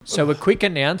So a quick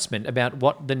announcement about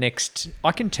what the next...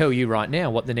 I can tell you right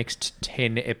now what the next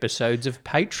 10 episodes of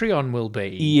Patreon will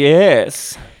be.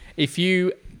 Yes. If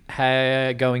you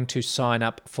are going to sign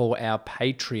up for our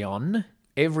Patreon,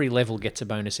 every level gets a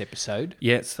bonus episode.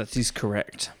 Yes, that is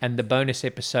correct. And the bonus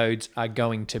episodes are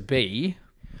going to be...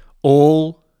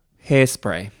 All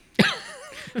Hairspray.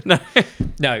 No,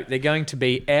 they're going to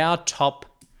be our top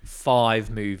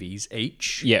 5 movies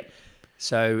each. Yep.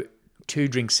 So, Two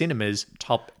Drink Cinema's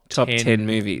top 10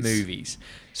 movies.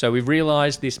 So, we've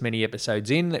realised this many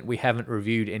episodes in that we haven't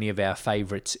reviewed any of our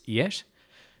favourites yet.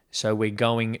 So, we're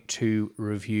going to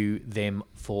review them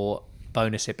for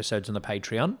bonus episodes on the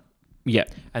Patreon.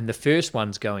 Yep. And the first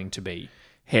one's going to be...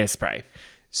 Hairspray.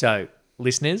 So,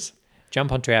 listeners...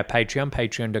 Jump onto our Patreon,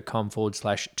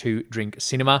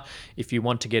 patreon.com/2drinkcinema, if you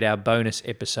want to get our bonus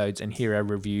episodes and hear our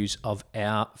reviews of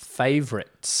our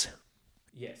favourites.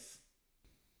 Yes.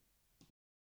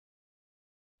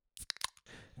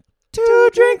 2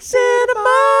 Drink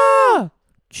Cinema!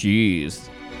 Cheers.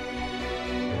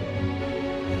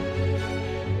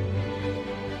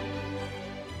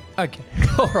 Okay,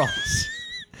 all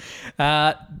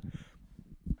right.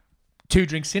 Two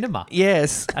Drink Cinema.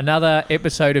 Yes. Another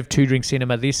episode of Two Drink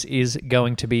Cinema. This is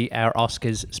going to be our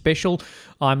Oscars special.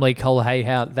 I'm Lee Cole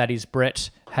Hayhow. That is Brett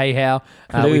Hayhow.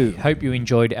 We hope you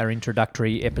enjoyed our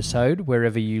introductory episode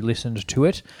wherever you listened to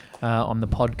it, on the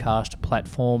podcast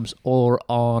platforms or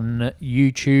on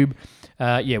YouTube.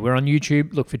 We're on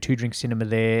YouTube. Look for Two Drink Cinema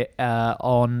there.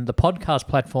 On the podcast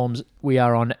platforms, we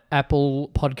are on Apple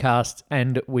Podcasts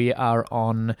and we are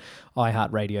on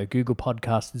iHeartRadio. Google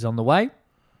Podcasts is on the way.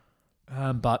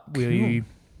 But we'll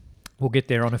get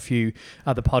there on a few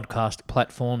other podcast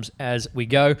platforms as we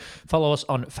go. Follow us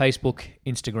on Facebook,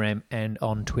 Instagram, and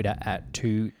on Twitter at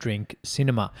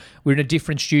 2drinkcinema. We're in a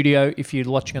different studio. If you're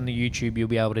watching on the YouTube, you'll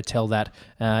be able to tell that.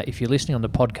 If you're listening on the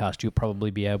podcast, you'll probably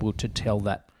be able to tell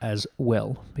that as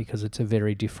well, because it's a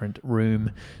very different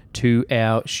room to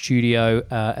our studio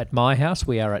at my house.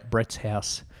 We are at Brett's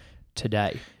house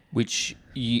today. Which,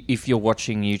 if you're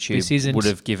watching YouTube, would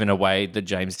have given away the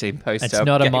James Dean poster. It's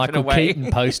not a Michael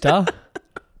Keaton poster.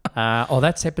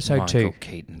 That's episode 2. Michael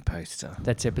Keaton poster.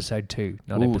 That's episode 2,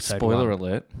 not episode 1. Spoiler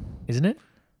alert. Isn't it?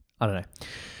 I don't know.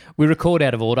 We record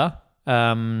out of order.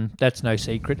 That's no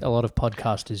secret. A lot of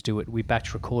podcasters do it. We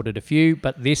batch recorded a few,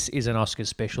 but this is an Oscars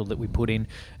special that we put in.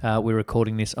 We're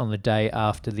recording this on the day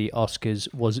after the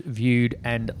Oscars was viewed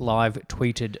and live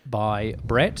tweeted by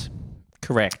Brett.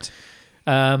 Correct.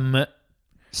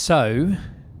 So,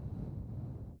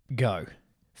 go.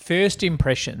 First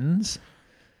impressions.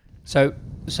 So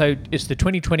it's the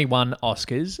 2021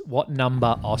 Oscars. What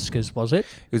number Oscars was it?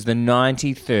 It was the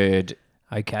 93rd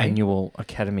Okay. Annual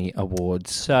Academy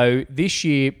Awards. So this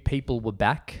year, people were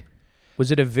back.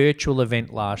 Was it a virtual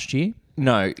event last year?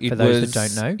 No, For those that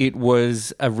don't know. It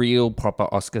was a real proper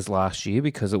Oscars last year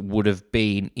because it would have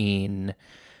been in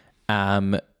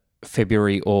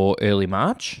February or early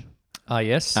March. Ah,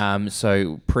 yes.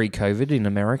 So pre-COVID in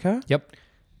America. Yep.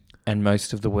 And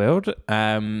most of the world.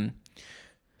 So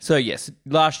yes,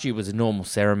 last year was a normal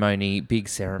ceremony, big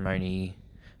ceremony,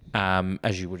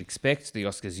 as you would expect. The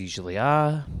Oscars usually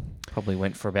are. Probably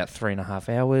went for about 3.5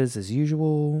 hours as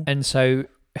usual. And so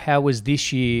how was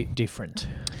this year different?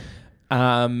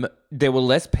 There were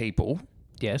less people.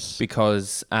 Yes.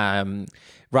 Because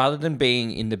rather than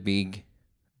being in the big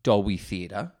Dolby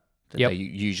Theatre that they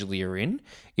usually are in,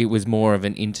 it was more of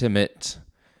an intimate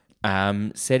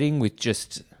setting with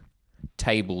just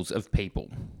tables of people.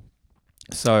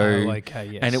 So,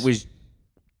 okay, yes. And it was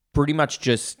pretty much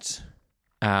just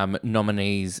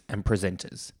nominees and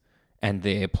presenters and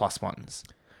their plus ones.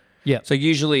 Yeah. So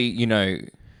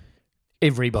usually,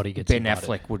 Everybody gets Ben invited.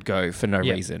 Affleck would go for no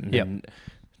reason. Yep. And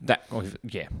that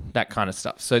kind of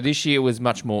stuff. So this year was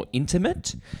much more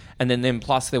intimate. And then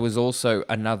plus there was also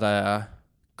another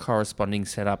corresponding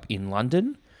setup in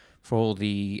London for all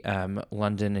the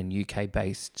London and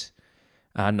UK-based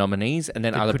nominees. And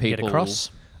then other people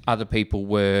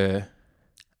were...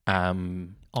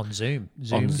 on Zoom.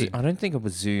 I don't think it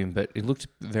was Zoom, but it looked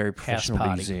very professional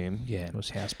being Zoom. Yeah. It was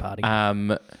house party.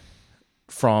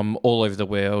 From all over the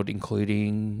world,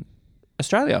 including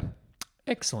Australia.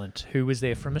 Excellent. Who was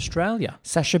there from Australia?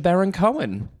 Sacha Baron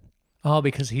Cohen. Oh,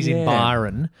 because he's in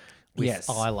Byron with Yes.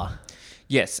 Isla.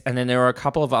 Yes, and then there were a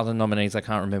couple of other nominees. I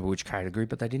can't remember which category,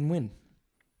 but they didn't win.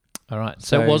 All right.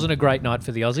 So it wasn't a great night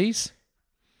for the Aussies?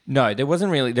 No, there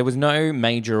wasn't really. There was no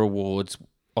major awards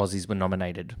Aussies were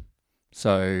nominated.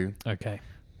 So, okay.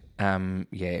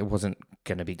 It wasn't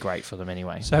going to be great for them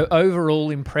anyway. So overall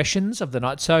impressions of the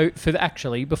night. So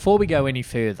before we go any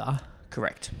further,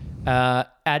 Correct.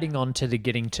 adding on to the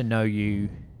getting to know you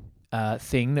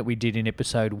thing that we did in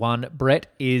episode 1. Brett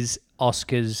is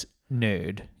Oscars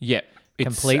nerd. Yeah, it's,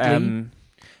 Completely.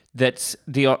 That's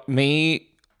me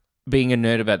being a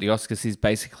nerd about the Oscars is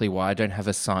basically why I don't have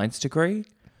a science degree.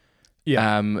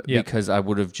 Yep. Because I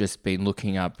would have just been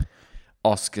looking up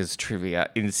Oscars trivia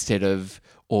instead of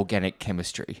organic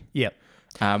chemistry. Yep.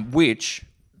 Which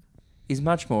is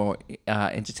much more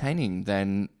entertaining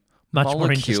than Much more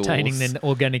molecules. entertaining than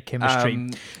organic chemistry.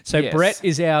 So yes. Brett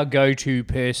is our go-to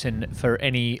person for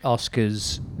any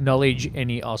Oscars knowledge,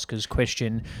 any Oscars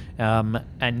question,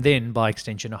 and then, by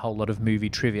extension, a whole lot of movie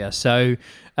trivia. So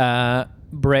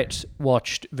Brett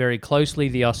watched very closely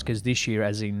the Oscars this year,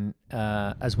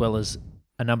 as well as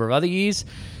a number of other years.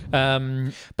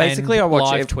 Basically, and I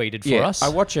watch live tweeted for us. I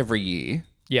watch every year.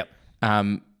 Yep.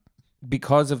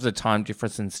 Because of the time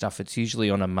difference and stuff, it's usually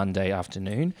on a Monday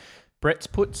afternoon. Brett's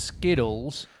put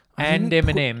Skittles and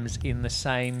M&Ms in the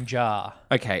same jar.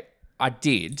 Okay, I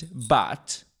did,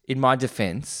 but in my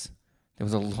defense, there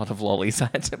was a lot of lollies I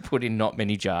had to put in not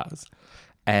many jars.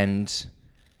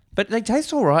 But they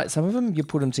taste all right. Some of them, you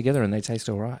put them together and they taste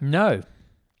all right. No.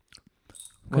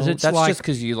 Because Well, it's that's like just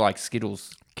because you like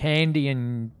Skittles. candy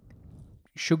and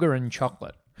sugar and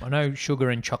chocolate. I know sugar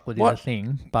and chocolate What? is a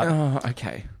thing, but Oh,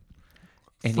 okay.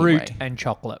 fruit Anyway, and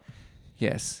chocolate.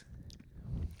 yes.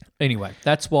 Anyway,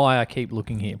 that's why I keep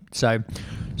looking here. So,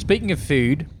 speaking of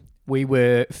food, we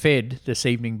were fed this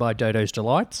evening by Dodo's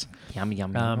Delights. Yum,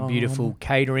 yum, yum. Beautiful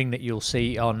catering that you'll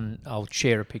see on... I'll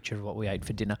share a picture of what we ate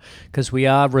for dinner because we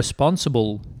are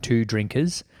responsible to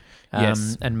drinkers.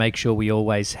 Yes. And make sure we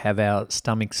always have our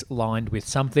stomachs lined with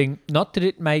something. Not that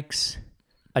it makes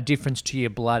a difference to your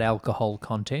blood alcohol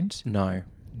content. No.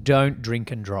 Don't drink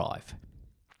and drive.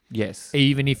 Yes.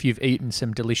 Even if you've eaten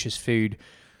some delicious food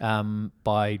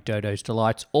by Dodo's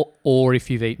Delights, or if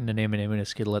you've eaten an M&M and a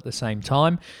Skittle at the same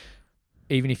time,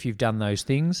 even if you've done those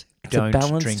things, It's a don't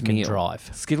balanced drink meal. and drive.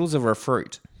 Skittles are a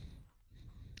fruit.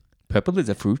 Purple is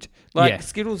a fruit. Like, Yeah.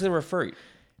 Skittles are a fruit.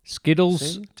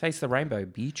 Skittles See? Taste the rainbow,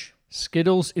 beach.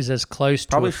 Skittles is as close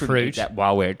Probably to a shouldn't eat fruit that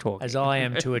while we're talking. as I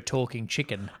am to a talking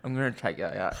chicken. I'm going to take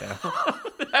that out now.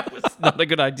 That was not a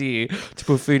good idea to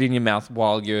put food in your mouth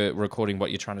while you're recording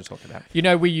what you're trying to talk about. You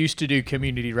know, we used to do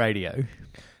community radio,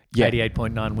 Yeah.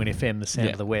 88.9 Win FM, the sound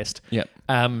Yeah. of the West. Yep.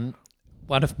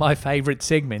 One of my favourite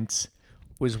segments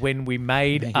was when we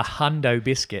made a hundo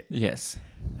biscuit Yes.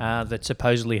 that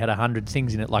supposedly had 100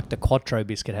 things in it, like the Quattro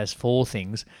biscuit has 4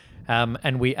 things,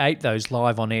 and we ate those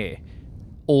live on air,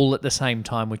 all at the same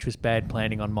time, which was bad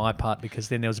planning on my part because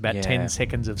then there was about 10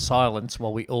 seconds of silence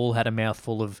while we all had a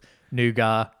mouthful of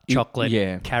nougat,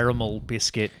 chocolate, caramel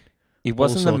biscuit. It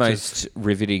wasn't the sorts most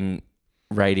riveting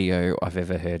radio I've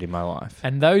ever heard in my life.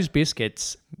 And those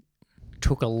biscuits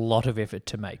took a lot of effort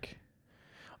to make.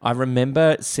 I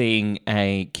remember seeing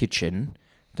a kitchen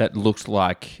that looked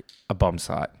like a bomb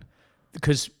site.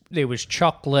 Because there was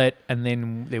chocolate and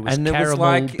then there was And there was caramel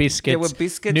like- biscuits. there were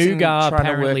biscuits and nougat trying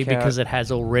to apparently work because out- it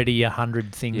has already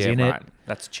 100 things in right. it.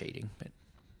 That's cheating. But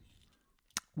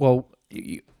Well,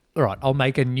 all right, I'll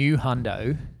make a new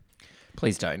hundo.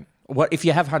 please don't. What if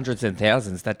you have hundreds and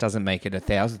thousands? That doesn't make it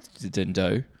 1,000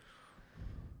 dough.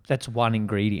 That's one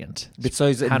ingredient. But so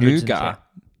is it Hundreds and nougat?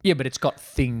 Yeah, but it's got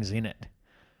things in it.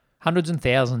 Hundreds and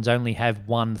thousands only have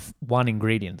one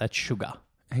ingredient. That's sugar.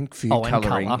 And food Oh, and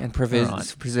colouring colour. and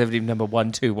Alright. preservative number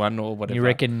 121 or whatever.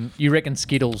 You reckon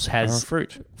Skittles Or has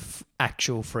fruit?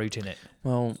 actual fruit in it?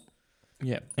 Well,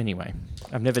 yeah. Anyway,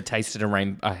 I've never tasted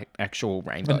a actual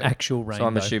rainbow. An actual So I'm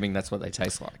rainbow. assuming that's what they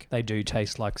taste like. They do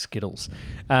taste like Skittles.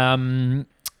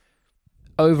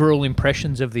 Overall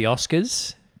impressions of the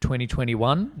Oscars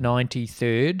 2021,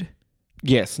 93rd.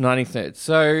 Yes, 93rd.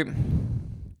 So,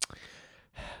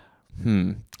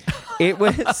 it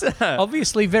was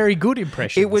Obviously, very good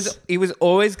impressions. it was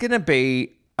always going to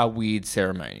be a weird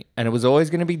ceremony, and it was always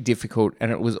going to be difficult,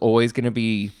 and it was always going to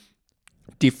be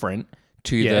different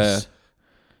to yes,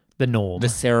 the norm. the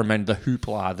ceremony, the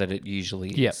hoopla that it usually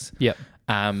is. Yep.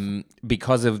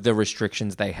 Because of the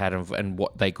restrictions they had and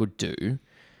what they could do,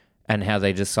 and how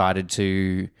they decided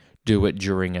to do it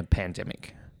during a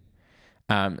pandemic.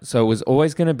 So it was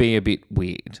always going to be a bit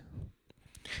weird.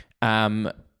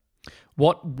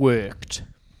 What worked?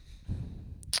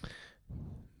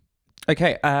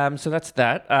 Okay, so that's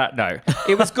that. No,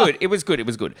 it was good. It was good. It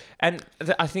was good. And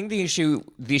I think the issue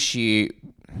this year,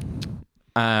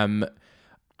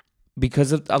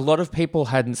 because a lot of people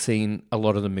hadn't seen a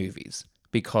lot of the movies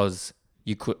because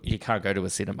you can't go to a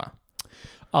cinema.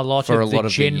 A lot For of a the lot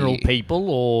of the general year. people,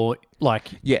 or like,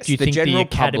 Yes, do you the think the general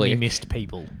Academy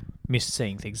public. missed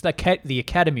seeing things? The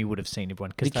Academy would have seen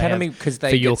everyone because The Academy, because they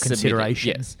for your get submitted,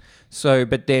 consideration. Yes. So,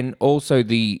 but then also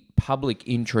the public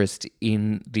interest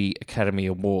in the Academy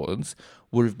Awards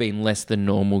would have been less than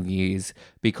normal years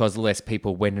because less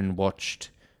people went and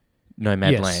watched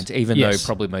Nomadland, even though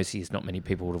probably most years not many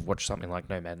people would have watched something like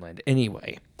Nomadland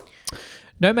anyway.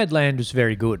 Nomadland was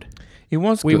very good. It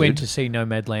was We good. went to see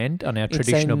Nomadland on our It's a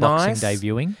traditional Boxing nice- Day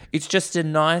viewing. It's just a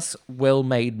nice,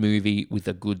 well-made movie with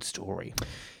a good story.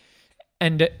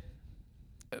 And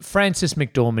Frances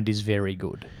McDormand is very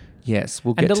good. Yes,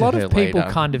 we'll get And a to lot her of people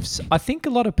later. I think a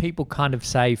lot of people kind of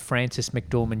say Frances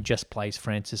McDormand just plays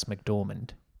Frances McDormand.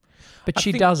 But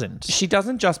she think doesn't. She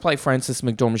doesn't just play Frances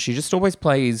McDormand. She just always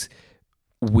plays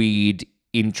weird,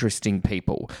 interesting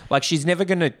people. Like, she's never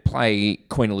going to play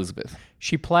Queen Elizabeth.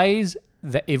 She plays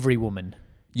the every woman,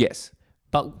 Yes.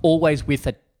 but always with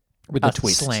a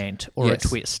twist. slant or Yes. a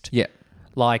twist. Yeah.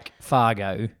 Like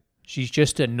Fargo, she's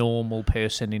just a normal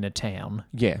person in a town,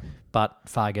 Yeah. but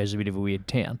Fargo's a bit of a weird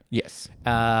town. Yes.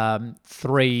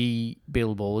 3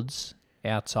 billboards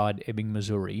outside Ebbing,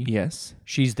 Missouri. Yes.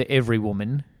 She's the every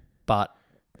woman, but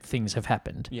things have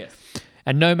happened. Yes.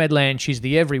 And Nomadland, she's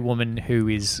the every woman who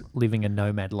is living a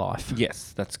nomad life.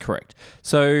 Yes, that's correct.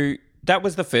 So that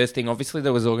was the first thing. Obviously,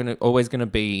 there was always going to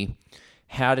be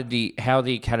how the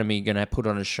Academy going to put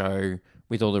on a show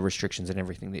with all the restrictions and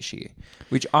everything this year,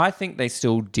 which I think they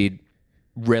still did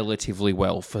relatively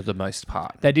well for the most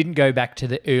part. They didn't go back to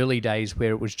the early days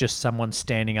where it was just someone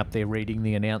standing up there reading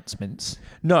the announcements.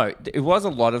 No, it was a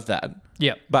lot of that.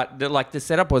 Yeah. But the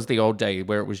setup was the old day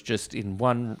where it was just in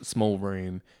one small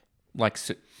room, like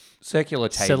circular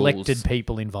tables. Selected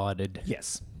people invited.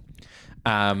 Yes.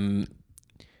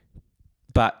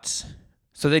 But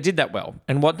so they did that well.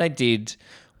 And what they did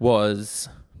was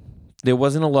there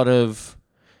wasn't a lot of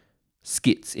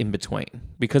skits in between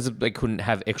because they couldn't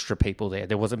have extra people there.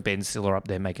 There wasn't Ben Stiller up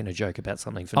there making a joke about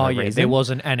something for no reason. There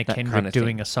wasn't Anna That Kendrick kind of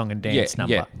doing thing. a song and dance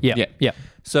number. Yeah. Yeah.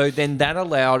 So then that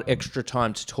allowed extra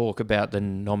time to talk about the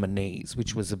nominees,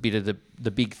 which was a bit of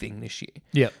the big thing this year.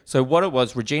 Yeah. So what it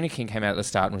was, Regina King came out at the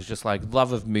start and was just like,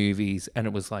 love of movies. And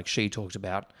it was like she talked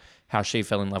about how she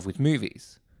fell in love with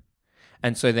movies.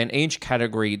 And so then each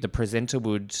category, the presenter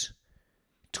would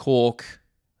talk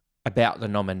about the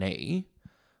nominee,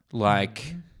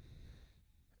 like,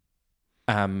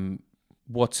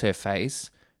 what's her face,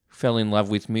 fell in love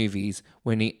with movies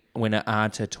when her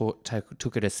aunt took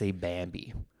her to see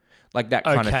Bambi. Like that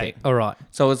kind of thing. All right.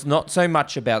 So it's not so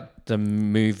much about the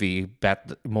movie,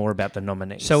 more about the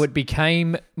nominees. So it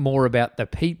became more about the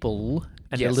people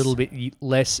and a Yes. little bit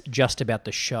less just about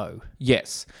the show.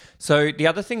 Yes. So the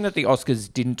other thing that the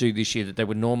Oscars didn't do this year that they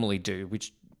would normally do,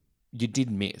 which you did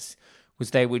miss,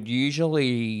 was they would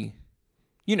usually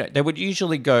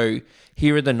go,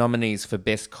 here are the nominees for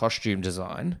best costume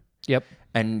design, Yep.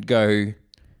 and go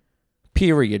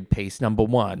period piece number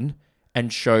 1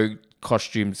 and show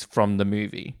costumes from the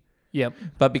movie. Yep.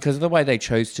 But because of the way they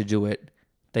chose to do it,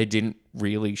 they didn't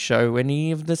really show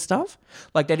any of the stuff.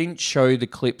 Like, they didn't show the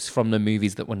clips from the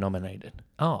movies that were nominated.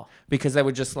 Oh, Because they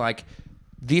were just like,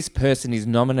 this person is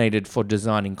nominated for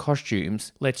designing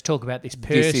costumes. let's talk about this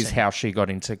person. This is how she got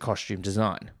into costume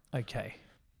design. Okay.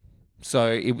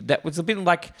 So that was a bit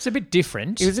like, It's a bit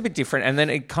different. it was a bit different. And then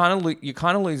you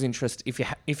kind of lose interest if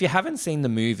you haven't seen the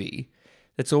movie.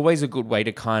 It's always a good way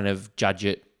to kind of judge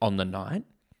it on the night.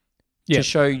 Yeah. To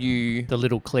show you The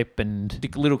little clip and... the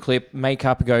little clip, make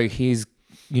up, go, here's,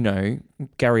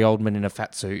 Gary Oldman in a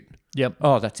fat suit. Yep.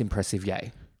 Oh, that's impressive,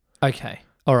 yay. Okay.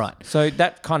 All right. So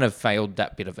that kind of failed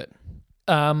that bit of it.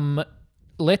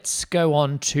 Let's go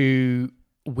on to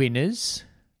winners.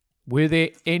 Were there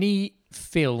any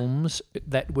films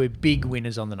that were big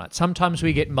winners on the night? Sometimes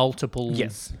we get multiple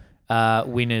Yes.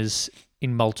 winners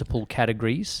in multiple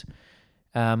categories.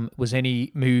 Was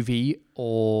any movie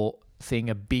or thing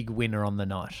a big winner on the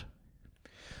night?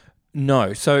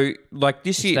 No. So, like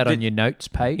this Is year... that on your notes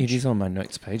page? It is on my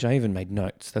notes page. I even made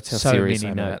notes. That's how So serious I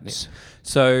many am about notes. this.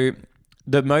 So,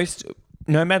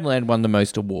 Nomadland won the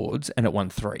most awards, and it won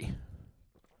 3.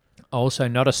 Also,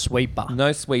 not a sweeper.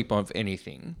 No sweep of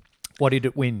anything. What did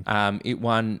it win? It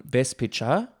won Best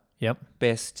Picture, Yep.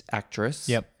 Best Actress,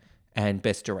 Yep. and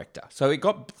Best Director. So it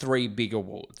got 3 big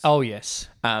awards. Oh, yes.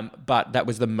 But that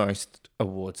was the most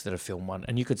awards that a film won,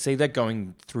 and you could see that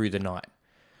going through the night.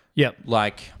 Yep.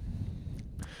 Like,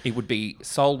 it would be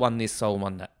Soul won this, Soul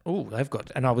won that. Oh, they've got...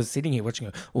 And I was sitting here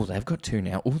watching, oh, they've got 2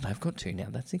 now. Oh, they've got 2 now.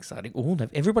 That's exciting. Oh,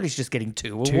 everybody's just getting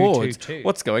 2 awards. 2.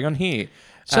 What's going on here?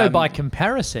 So, by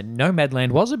comparison,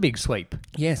 Nomadland was a big sweep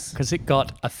Yes. because it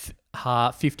got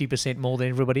 50% more than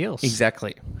everybody else.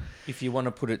 Exactly. If you want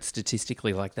to put it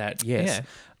statistically like that, yes.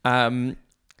 But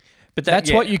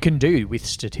That's what you can do with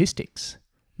statistics.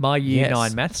 My year Yes.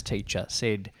 9 maths teacher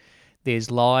said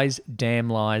there's lies, damn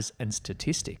lies, and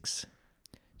statistics.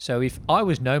 So if I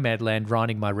was Nomadland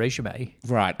writing my resume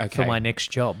Right, okay. for my next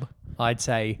job, I'd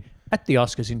say at the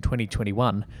Oscars in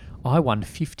 2021, I won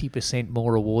 50%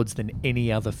 more awards than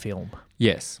any other film.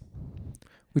 Yes.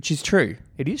 Which is true.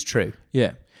 It is true.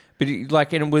 Yeah. But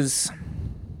and it was...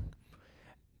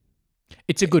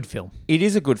 It's a good film. It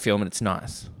is a good film and it's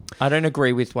nice. I don't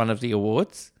agree with one of the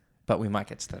awards, but we might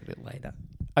get to that a bit later.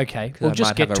 Okay, 'Cause we'll I just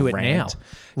might get have to a it rant. now.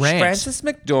 Rant. Frances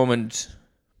McDormand.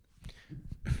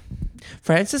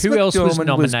 Who else was good.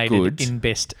 nominated in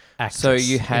Best Actress So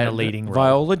you in had a leading role?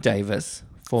 Viola Davis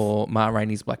for Ma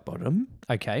Rainey's Black Bottom.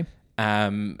 Okay.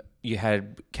 You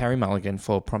had Carey Mulligan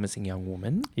for Promising Young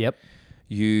Woman. Yep.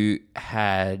 You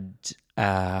had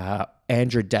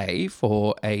Andra Day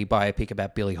for a biopic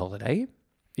about Billie Holiday.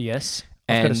 Yes.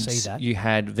 I've got And to see that. you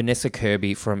had Vanessa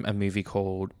Kirby from a movie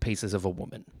called Pieces of a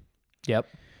Woman. Yep.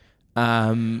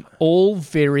 All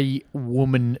very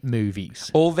woman movies.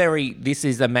 This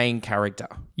is the main character.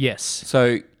 Yes.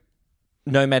 So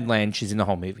Nomadland, she's in the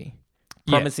whole movie.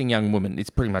 Yeah. Promising Young Woman, it's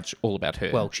pretty much all about her.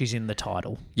 Well, she's in the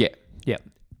title. Yeah. Yep.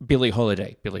 Billie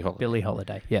Holiday. Billie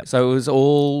Holiday. Yep. So it was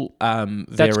all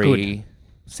That's very good.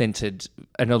 centered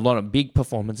and a lot of big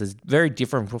performances, very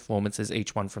different performances,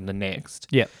 each one from the next.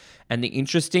 Yep. And the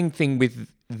interesting thing with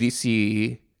this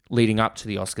year leading up to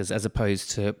the Oscars as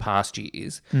opposed to past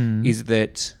years is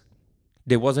that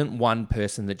there wasn't one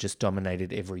person that just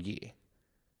dominated every year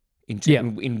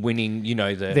in winning, the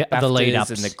BAFTAs lead-ups.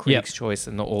 and the Critics' Choice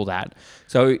and all that.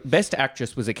 So Best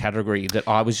Actress was a category that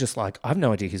I was just like, I have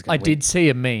no idea who's going I to win. did see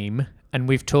a meme, and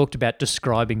we've talked about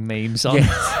describing memes on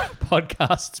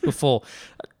podcasts before.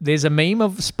 There's a meme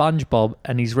of SpongeBob,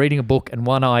 and he's reading a book, and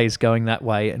one eye is going that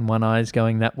way, and one eye is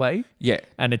going that way. Yeah.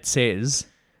 And it says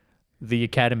the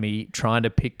Academy trying to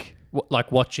pick, like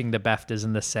watching the BAFTAs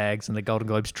and the SAGs and the Golden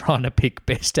Globes trying to pick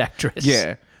Best Actress.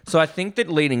 Yeah. So I think that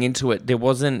leading into it, they'd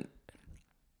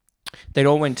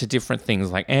all went to different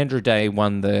things. Like Andra Day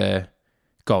won the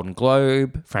Golden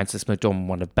Globe, Frances McDormand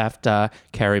won a BAFTA,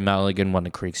 Carey Mulligan won the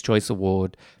Critics' Choice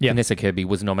Award. Yep. Vanessa Kirby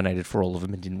was nominated for all of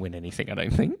them and didn't win anything, I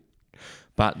don't think.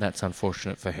 But that's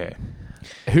unfortunate for her.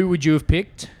 Who would you have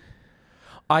picked?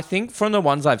 I think from the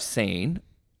ones I've seen,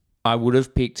 I would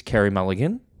have picked Carey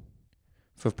Mulligan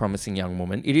for Promising Young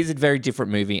Woman. It is a very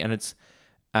different movie, and it's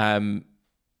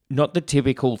not the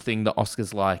typical thing the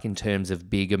Oscars like in terms of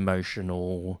big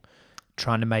emotional...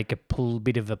 Trying to make a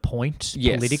bit of a point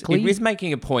politically. It is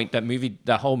making a point.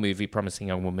 The whole movie, Promising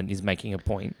Young Woman, is making a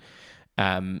point.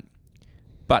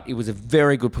 But it was a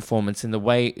very good performance in the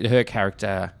way her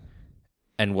character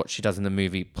and what she does in the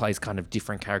movie plays kind of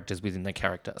different characters within the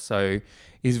character. So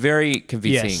it's very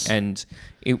convincing. Yes. And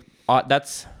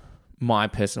that's my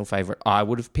personal favourite I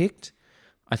would have picked.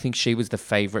 I think she was the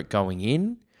favourite going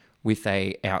in with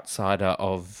a outsider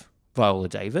of Viola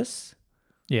Davis.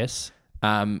 Yes.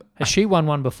 Has she won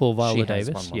one before, Viola Davis?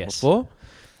 She has won one yes. before.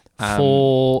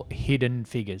 For Hidden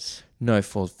Figures. No,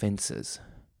 for Fences.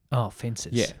 Oh,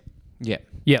 Fences. Yeah. Yeah.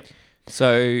 Yep.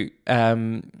 So,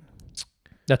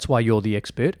 That's why you're the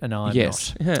expert and I'm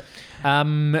yes.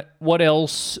 not. What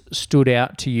else stood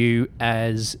out to you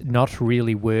as not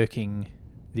really working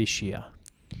this year?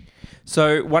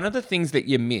 So one of the things that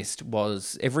you missed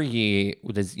was every year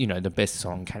there's, the best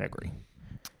song category.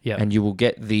 Yeah. And you will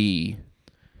get the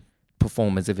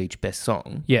performers of each best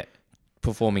song Yeah.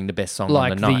 performing the best song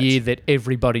Like on the night. the year that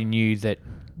everybody knew that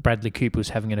Bradley Cooper was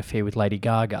having an affair with Lady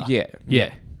Gaga. Yeah.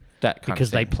 Yeah. That kind Because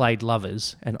of they thing. played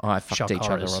lovers. And I fucked shock each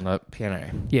horrors. other on the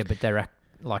piano. Yeah, but they're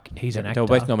he's an They actor. were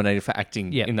both nominated for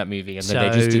acting Yeah. in that movie, and So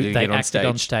then they just didn't they get on acted stage.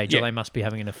 on stage, Yeah. or they must be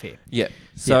having an affair. Yeah.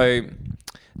 So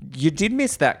you did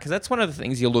miss that because that's one of the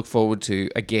things you look forward to.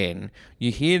 Again,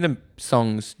 you hear the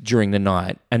songs during the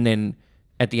night, and then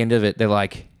at the end of it, they're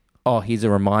like, "Oh, here's a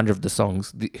reminder of the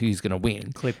songs who's going to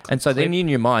win." Clip, and so then in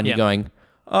your mind, Yeah. you're going,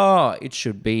 "Oh, it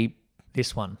should be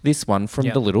This one. this one from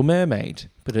Yeah. The Little Mermaid,"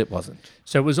 but it wasn't.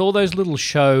 So it was all those little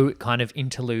show kind of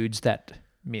interludes that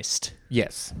missed.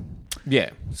 Yes.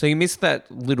 Yeah. So you missed those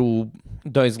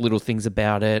little things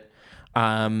about it.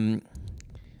 The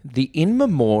in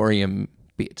memoriam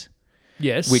bit.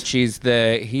 Yes. Which is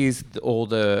all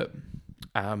the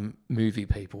movie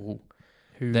people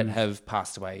that have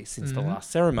passed away since the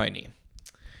last ceremony.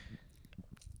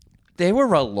 There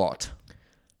were a lot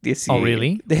this year. Oh,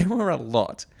 really? There were a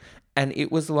lot. And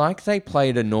it was like they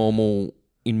played a normal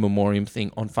in memoriam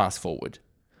thing on fast forward.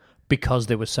 Because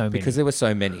there were so many. Because there were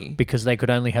so many. Because they could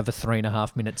only have a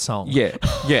 3.5 minute song. Yeah,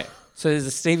 yeah. So there's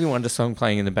a Stevie Wonder song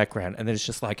playing in the background, and then it's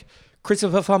just like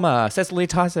Christopher Plummer, Cecily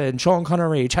Tyson, Sean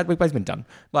Connery, Chadwick Boseman, done.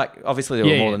 Like, obviously there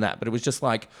were more than that, but it was just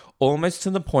like almost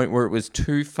to the point where it was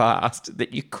too fast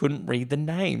that you couldn't read the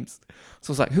names.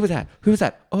 So I was like, who was that? Who was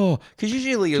that? Oh, because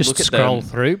usually you Just look at scroll them.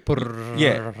 through.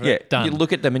 Yeah. Done. You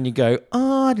look at them and you go,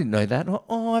 oh, I didn't know that. Or,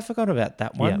 oh, I forgot about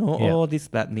that one. Yeah, Or, yeah. oh, this,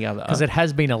 that, and the other. Because it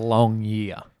has been a long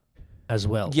year as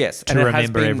well. Yes. To and it has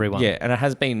remember been, everyone. Yeah, and it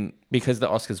has been, because the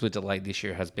Oscars were delayed this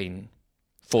year, has been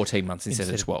 14 months instead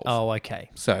of 12. Oh, okay.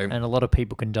 So, And a lot of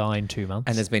people can die in 2 months.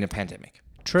 and there's been a pandemic.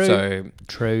 True. So,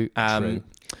 True.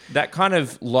 that kind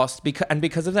of lost,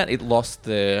 because of that, it lost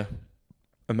the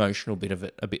emotional bit of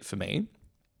it a bit for me.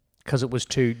 Because it was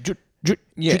too...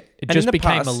 Yeah. It And just in the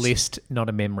became a past- list, not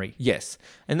a memory. Yes.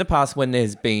 In the past, when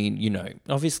there's been,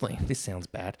 obviously, this sounds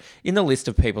bad. In the list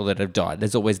of people that have died,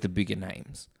 there's always the bigger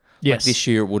names. Yes. Like this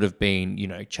year, it would have been,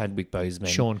 Chadwick Boseman,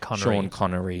 Sean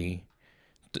Connery.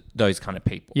 Those kind of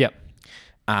people. Yep.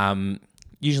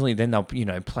 Usually, then they'll,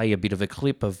 play a bit of a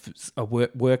clip of a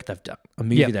work they've done, a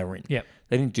movie they were in. Yep.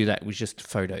 They didn't do that. It was just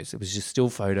photos. It was just still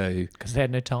photo. Because they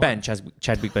had no time. Bang,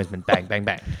 Chadwick Boseman, bang, bang,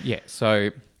 bang. Yeah.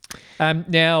 So...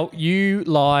 Now, you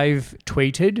live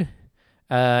tweeted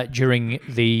during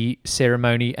the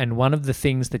ceremony, and one of the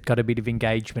things that got a bit of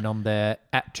engagement on the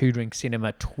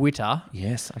 @2drinkcinema Twitter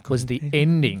Yes, was the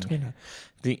ending.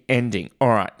 The ending. All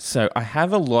right. So I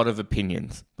have a lot of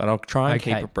opinions, but I'll try and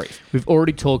keep it brief. We've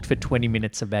already talked for 20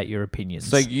 minutes about your opinions.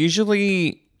 So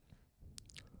usually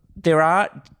there are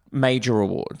major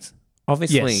awards.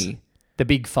 Obviously, Yes. The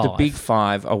big five. the big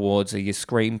five awards are your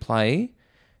screenplay,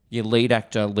 your lead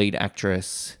actor, lead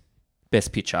actress,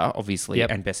 best picture, obviously,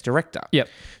 Yep. and best director. Yep.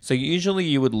 So usually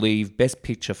you would leave best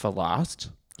picture for last,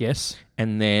 Yes.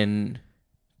 and then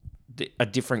a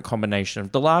different combination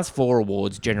of the last four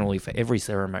awards, generally for every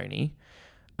ceremony,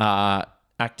 are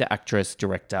actor, actress,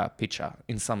 director, picture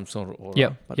in some sort of order,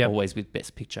 Yep, but yep. always with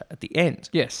best picture at the end.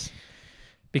 Yes.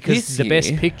 Because This the best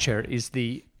year- picture is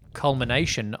the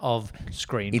culmination of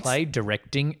screenplay,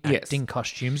 directing, Yes. acting,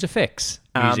 costumes, effects,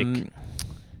 music.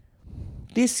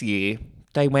 This year,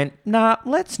 they went, nah,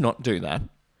 let's not do that.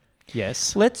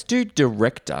 Yes. Let's do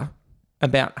director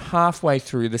about halfway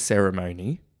through the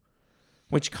ceremony,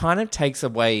 which kind of takes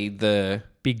away the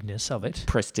Bigness of it.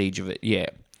 prestige of it. Yeah.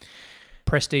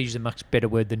 Prestige is a much better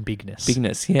word than bigness.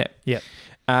 Bigness, yeah. Yep.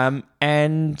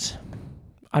 And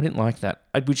I didn't like that,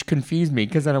 which confused me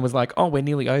because then I was like, oh, we're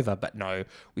nearly over. But no,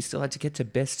 we still had to get to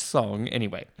best song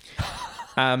anyway.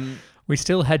 We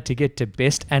still had to get to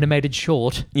best animated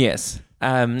short. Yes.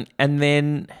 And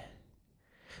then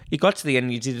you got to the end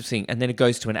and you did the thing, and then it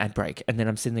goes to an ad break. And then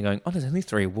I'm sitting there going, oh, there's only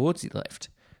 3 awards left.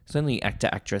 There's only actor,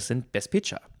 actress, and best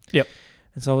picture. Yep.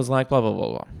 And so I was like, blah, blah, blah,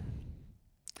 blah.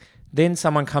 Then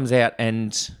someone comes out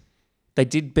and they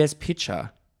did best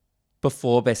picture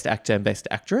before best actor and best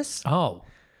actress. Oh.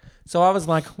 So I was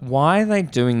like, why are they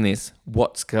doing this?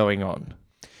 What's going on?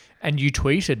 And you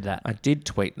tweeted that. I did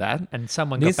tweet that. And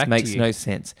someone This got back makes to you. no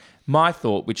sense. My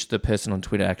thought, which the person on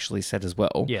Twitter actually said as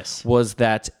well, Yes. was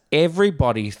that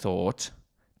everybody thought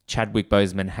Chadwick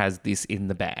Boseman has this in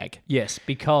the bag. Yes,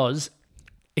 because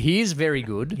he is very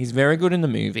good He's very good in the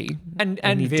movie. and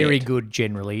he's very dead. good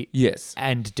generally Yes.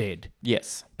 and dead.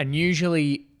 Yes. And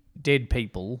usually dead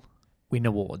people win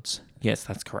awards. Yes,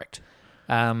 that's correct.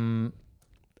 And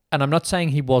I'm not saying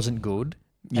he wasn't good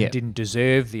and Yeah. didn't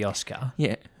deserve the Oscar.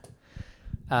 Yeah.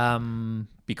 Um,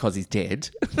 Because he's dead.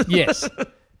 yes.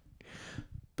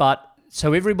 But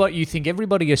so you think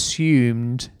everybody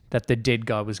assumed that the dead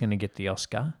guy was going to get the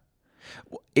Oscar?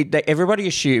 Everybody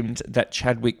assumed that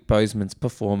Chadwick Boseman's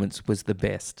performance was the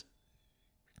best.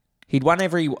 He'd won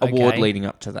every award Okay. leading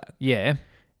up to that. Yeah.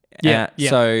 Yeah. yeah.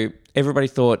 So everybody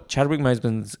thought Chadwick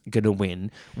Boseman's going to win.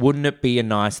 Wouldn't it be a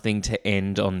nice thing to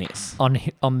end on this?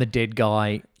 on the dead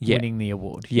guy Yeah. winning the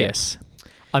award. Yeah. Yes.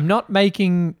 I'm not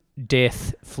making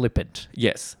death flippant.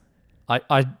 Yes.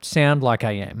 I sound like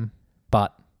I am,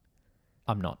 but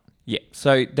I'm not. Yeah.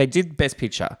 So they did Best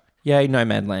Picture. Yay,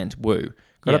 Nomadland. Woo.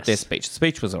 Got up their Yes. speech. The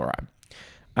speech was all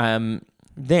right.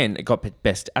 Then it got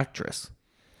Best Actress.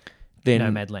 Then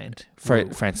Nomadland.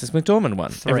 Frances McDormand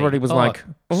won. 3. Everybody was like,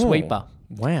 oh, sweeper.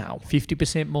 Wow.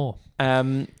 50% more.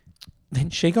 Then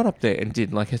she got up there and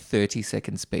did like a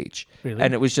 30-second speech. Really?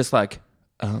 And it was just like,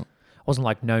 oh, Wasn't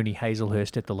like Noni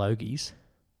Hazelhurst at the Logies.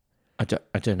 I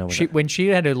don't know what When she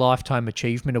had her Lifetime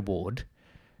Achievement Award,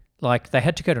 like they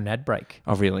had to go to an ad break.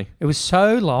 Oh, really? It was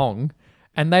so long,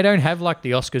 and they don't have like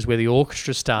the Oscars where the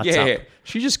orchestra starts Yeah. up.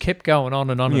 She just kept going on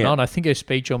and on and Yeah. on. I think her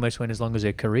speech almost went as long as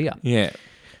her career. Yeah.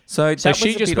 So that she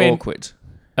was a just bit went- awkward.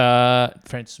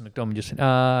 Frances McDormand just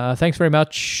said, thanks very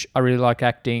much. I really like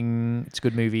acting. It's a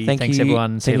good movie. Thanks,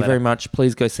 everyone. See Thank you later. very much.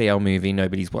 Please go see our movie.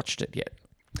 Nobody's watched it yet.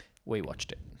 We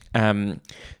watched it.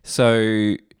 So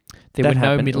There that were no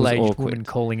happened. It was middle-aged awkward. women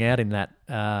calling out in that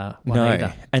one No.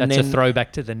 either. And That's a then-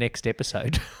 throwback to the next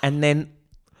episode. And then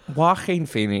Joaquin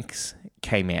Phoenix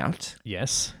came out,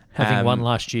 Yes. Having won Um,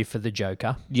 last year for The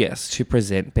Joker. yes, to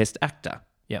present Best Actor.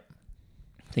 Yep.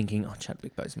 Thinking,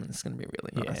 Chadwick Boseman is going to be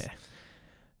really nice. Yeah.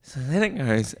 So then it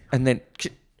goes, and then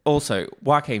also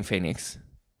Joaquin Phoenix,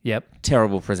 Yep.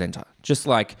 terrible presenter. Just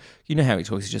like, you know how he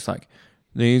talks, he's just like,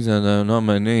 these are the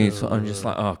nominees. I'm just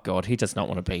like, oh God, he does not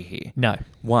want to be here. No.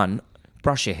 One,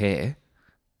 brush your hair.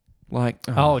 Like,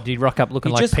 Oh, did he rock up looking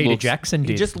he like just Peter looks- Jackson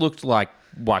did? He just looked like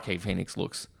Joaquin Phoenix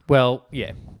looks. Well,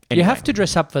 yeah. You Anyway. have to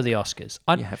dress up for the Oscars.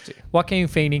 You have to. Joaquin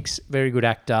Phoenix, very good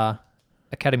actor,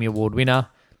 Academy Award winner.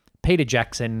 Peter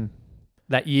Jackson,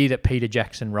 that year that Peter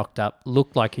Jackson rocked up,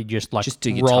 looked like he just Just do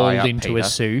your tie rolled up, into a Peter.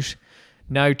 suit.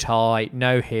 No tie,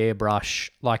 no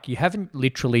hairbrush. Like, you haven't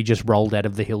literally just rolled out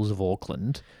of the hills of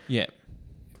Auckland. Yeah.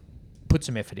 Put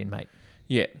some effort in, mate.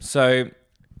 Yeah. So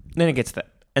then it gets that.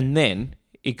 And then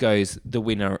it goes,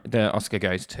 the Oscar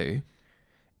goes to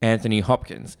Anthony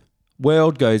Hopkins.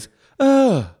 World goes,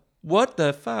 oh, what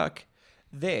the fuck?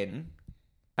 Then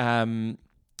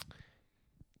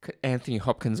Anthony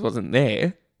Hopkins wasn't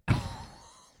there.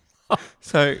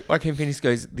 So Joaquin Phoenix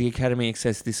goes, the Academy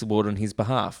accepts this award on his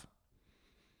behalf.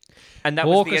 And that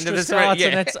was the end of the Orchestra starts ceremony.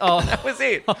 and that's- oh. That was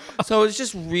it. So it was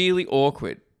just really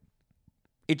awkward.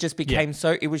 It just became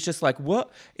it was just like,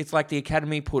 what? It's like the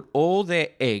Academy put all their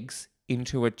eggs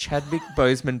into a Chadwick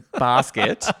Boseman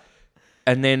basket,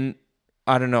 and then,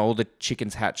 I don't know, all the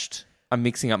chickens hatched. I'm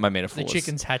mixing up my The metaphors.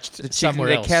 chickens hatched The chicken- somewhere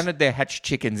they else. counted their hatched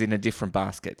chickens in a different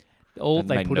basket. That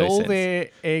They made put no all sense. their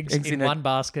eggs Eggs in in a- one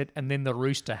basket, and then the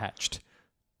rooster hatched.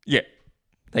 Yeah.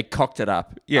 They cocked it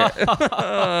up. Yeah.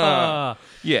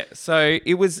 Yeah. So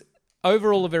it was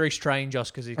Overall, a very strange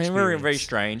Oscars experience. very, very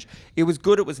strange. It was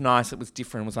good. It was nice. It was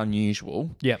different. It was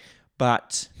unusual. Yep.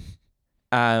 But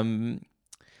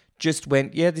just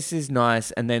went, yeah, this is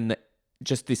nice. And then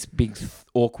just this big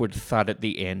awkward thud at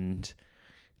the end.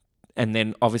 And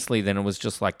then obviously then it was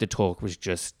just like the talk was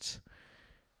just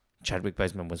Chadwick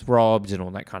Boseman was robbed and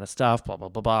all that kind of stuff, blah, blah,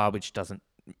 blah, blah, which doesn't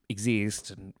exist.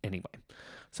 And anyway.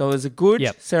 So it was a good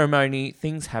ceremony.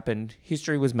 Things happened.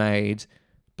 History was made.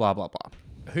 Blah, blah, blah.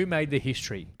 Who made the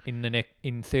history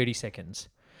in 30 seconds?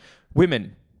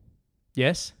 Women.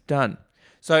 Yes? Done.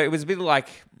 So it was a bit like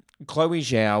Chloe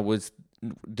Zhao was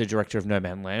the director of No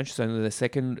Man Land. She's only the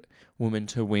second woman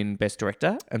to win Best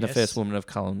Director and the Yes. first woman of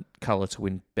colour to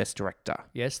win Best Director.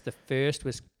 Yes, the first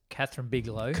was Catherine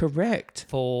Bigelow Correct.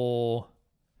 for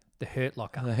The Hurt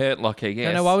Locker. The Hurt Locker,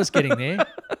 yes. No, I was getting there.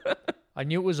 I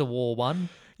knew it was a war one.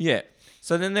 Yeah.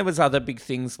 So then there was other big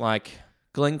things like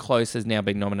Glenn Close has now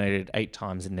been nominated 8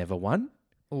 times and never won.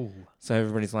 Ooh. So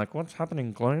everybody's like, what's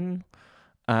happening, Glenn?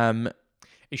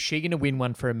 Is she going to win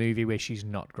one for a movie where she's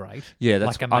not great? Yeah,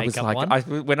 that's like a I was makeup like,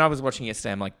 one? when I was watching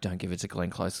yesterday, I'm like, don't give it to Glenn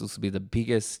Close. This will be the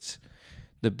biggest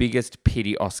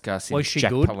pity Oscar since Was she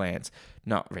Jack good? Palance.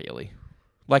 Not really.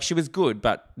 Like she was good,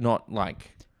 but not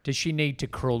like Does she need to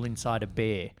crawl inside a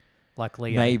bear like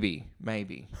Leo?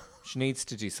 maybe. She needs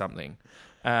to do something.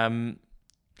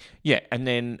 Yeah, and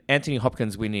then Anthony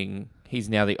Hopkins winning. He's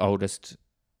now the oldest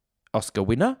Oscar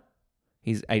winner.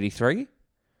 He's 83.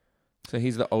 So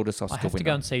he's the oldest Oscar I have winner. to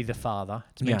go and see The Father.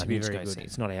 It's meant to be very good.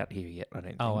 It's not out here yet, I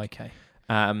don't Oh, think. okay.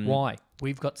 Um, Why?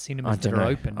 We've got I cinemas that don't are know.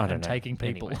 open I don't and know. taking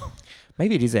people. Anyway.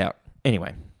 Maybe it is out.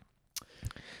 Anyway.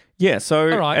 Yeah,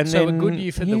 so... All right, and so a then- good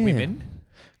year for the yeah. women.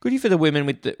 Good year for the women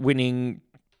with the winning...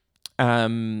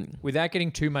 Without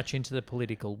getting too much into the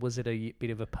political, was it a bit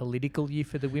of a political year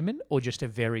for the women or just a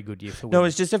very good year for No, women?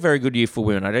 it's just a very good year for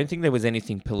women. I don't think there was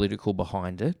anything political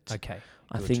behind it. Okay.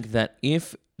 I good. think that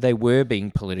if they were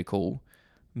being political,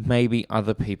 maybe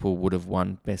other people would have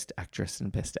won Best Actress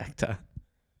and Best Actor.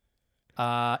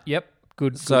 Yep.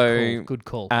 Good So, good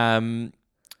call.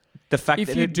 The fact If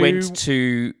that you it went do-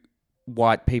 to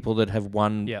white people that have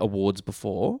won Yep. awards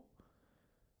before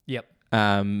Yep.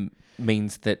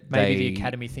 means that Maybe they... the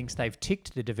Academy thinks they've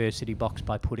ticked the diversity box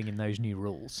by putting in those new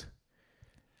rules.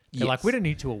 They're like, Yes. we don't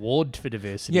need to award for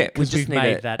diversity. Yeah, we 'cause just we've need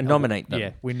made to that nominate them.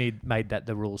 Yeah, we made that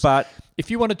the rules. But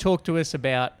if you want to talk to us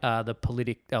about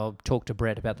talk to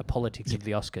Brett about the politics of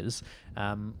the Oscars,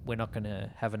 we're not going to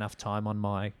have enough time on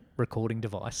my recording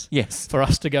device yes, for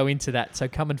us to go into that. So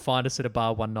come and find us at a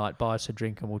bar one night, buy us a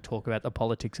drink, and we'll talk about the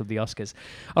politics of the Oscars.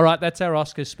 All right, that's our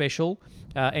Oscars special.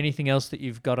 Anything else that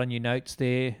you've got on your notes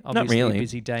there? Obviously, really. A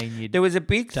busy day in your there was a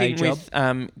big day thing job.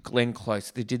 with Glenn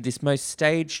Close. They did this most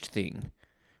staged thing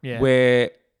yeah.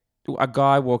 where a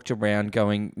guy walked around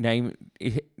going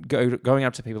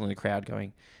up to people in the crowd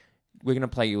going, we're gonna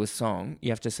play you a song.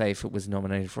 You have to say if it was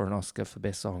nominated for an Oscar for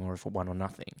best song or if it won or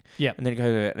nothing. Yeah. And then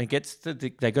it gets to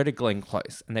they go to Glenn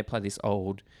Close and they play this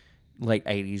old late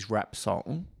 80s rap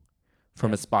song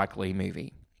from a Spike Lee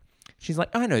movie. She's like,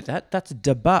 I know that. That's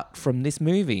Debut from this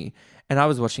movie. And I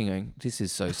was watching going, this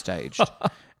is so staged.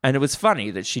 And it was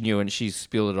funny that she knew and she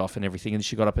spilled it off and everything. And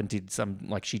she got up and did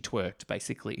she twerked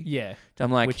basically. Yeah.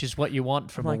 I'm like, which is what you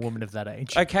want from a woman of that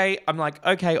age. Okay. I'm like,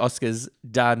 okay, Oscars,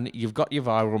 done. You've got your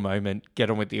viral moment. Get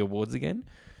on with the awards again.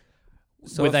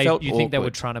 So you think they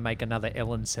were trying to make another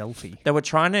Ellen selfie? They were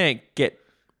trying to get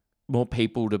more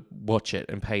people to watch it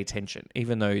and pay attention,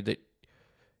 even though that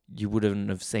you wouldn't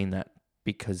have seen that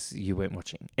because you weren't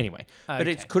watching. Anyway, but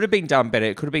it could have been done better.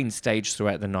 It could have been staged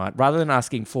throughout the night. Rather than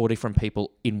asking 4 different people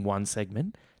in one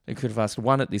segment, they could have asked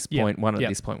one at this point, one at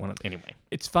this point, one at... Anyway.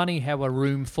 It's funny how a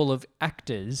room full of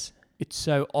actors, it's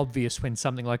so obvious when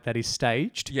something like that is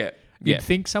staged. Yeah. You'd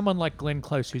think someone like Glenn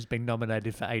Close, who's been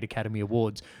nominated for 8 Academy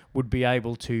Awards, would be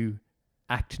able to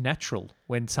act natural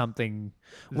when something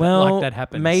like that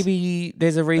happens. Maybe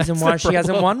there's a reason why she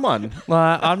hasn't won one.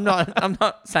 I'm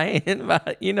not saying,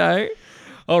 but you know.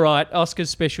 All right, Oscars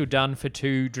special done for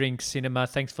Two Drink Cinema.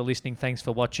 Thanks for listening. Thanks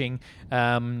for watching.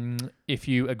 If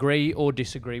you agree or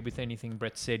disagree with anything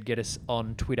Brett said, get us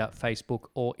on Twitter, Facebook,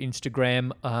 or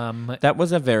Instagram. That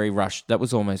was a very rushed. That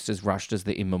was almost as rushed as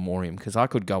the In Memoriam because I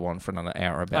could go on for another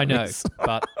hour about this.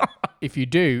 But if you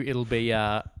do, it'll be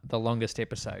the longest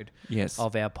episode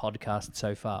of our podcast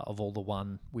so far of all the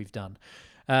one we've done.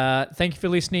 Thank you for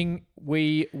listening.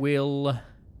 We will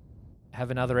have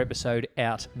another episode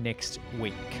out next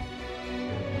week.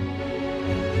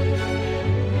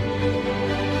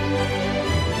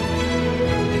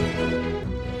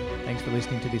 Thanks for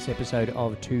listening to this episode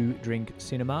of Two Drink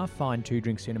Cinema. Find Two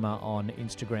Drink Cinema on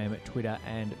Instagram, Twitter,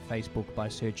 and Facebook by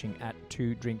searching at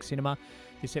Two Drink Cinema.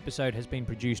 This episode has been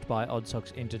produced by Odd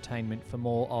Socks Entertainment. For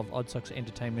more of Odd Socks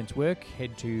Entertainment's work,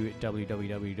 head to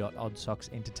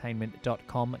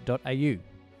www.oddsocksentertainment.com.au.